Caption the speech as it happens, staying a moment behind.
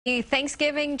The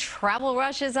Thanksgiving travel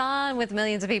rush is on, with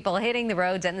millions of people hitting the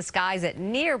roads and the skies at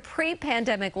near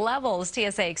pre-pandemic levels.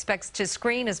 TSA expects to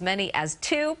screen as many as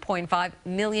 2.5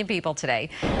 million people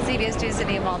today. CBS 2's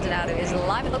Zinnia Maldonado is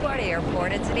live at LaGuardia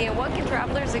Airport. And Zinnia, what can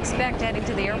travelers expect heading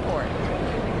to the airport?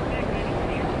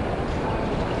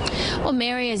 Well,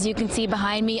 Mary, as you can see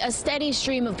behind me, a steady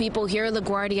stream of people here at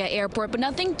LaGuardia Airport, but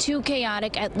nothing too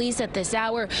chaotic, at least at this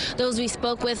hour. Those we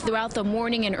spoke with throughout the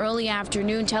morning and early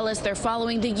afternoon tell us they're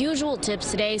following the usual tips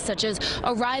today, such as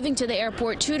arriving to the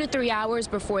airport 2 to 3 hours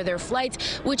before their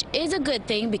flights, which is a good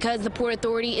thing because the Port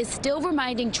Authority is still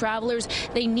reminding travelers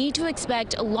they need to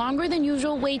expect longer than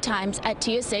usual wait times at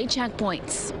TSA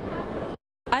checkpoints.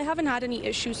 I haven't had any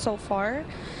issues so far.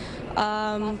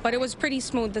 But it was pretty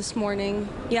smooth this morning.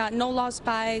 Yeah, no lost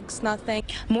bags, nothing.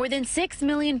 More than 6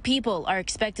 million people are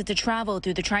expected to travel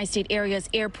through the tri-state area's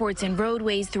airports and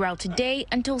roadways throughout today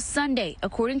until Sunday,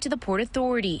 according to the Port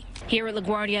Authority. Here at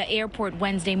LaGuardia Airport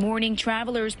Wednesday morning,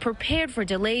 travelers prepared for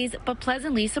delays but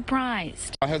pleasantly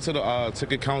surprised. I head to the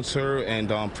ticket counter and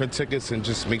print tickets and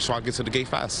just make sure I get to the gate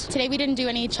fast. Today we didn't do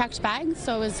any checked bags,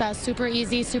 so it was super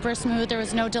easy, super smooth. There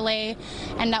was no delay,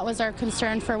 and that was our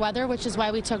concern for weather, which is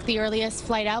why we took the earliest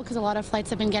flight out, because a lot of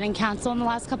flights have been getting canceled in the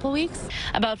last couple of weeks.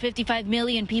 About 55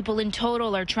 million people in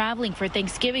total are traveling for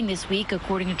Thanksgiving this week,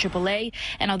 according to AAA.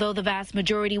 And although the vast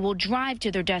majority will drive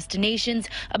to their destinations,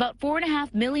 about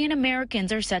 4.5 million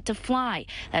Americans are set to fly.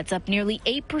 That's up nearly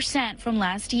 8% from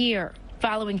last year.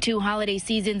 Following 2 holiday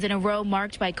seasons in a row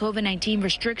marked by COVID-19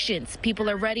 restrictions, people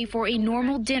are ready for a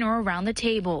normal dinner around the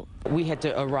table. We had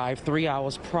to arrive 3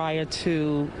 hours prior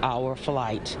to our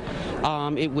flight.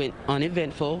 It went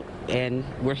uneventful, and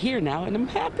we're here now, and I'm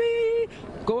happy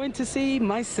going to see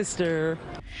my sister.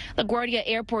 LaGuardia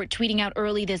Airport tweeting out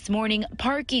early this morning,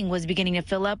 parking was beginning to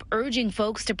fill up, urging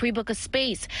folks to pre-book a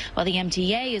space, while the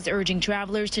MTA is urging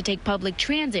travelers to take public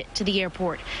transit to the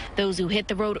airport. Those who hit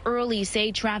the road early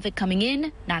say traffic coming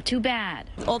in, not too bad.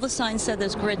 All the signs said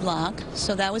there's gridlock,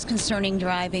 so that was concerning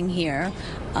driving here.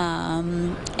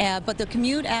 But the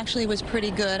commute actually was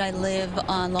pretty good. I live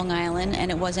on Long Island, and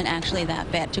it wasn't actually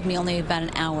that bad. It took me only about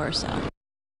an hour or so.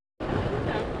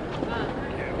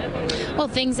 Well,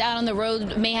 things out on the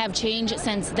road may have changed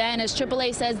since then, as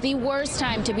AAA says the worst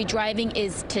time to be driving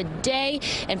is today.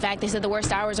 In fact, they said the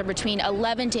worst hours are between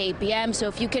 11 to 8 p.m. So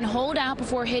if you can hold out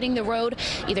before hitting the road,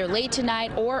 either late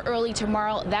tonight or early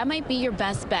tomorrow, that might be your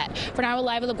best bet. For now, we're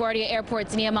live at LaGuardia Airport.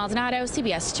 Zinnia Maldonado,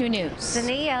 CBS 2 News.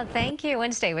 Zinnia, thank you.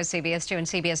 And stay with CBS 2 and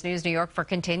CBS News New York for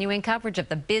continuing coverage of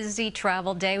the busy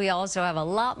travel day. We also have a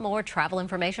lot more travel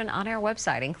information on our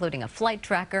website, including a flight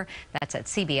tracker. That's at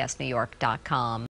cbsnewyork.com.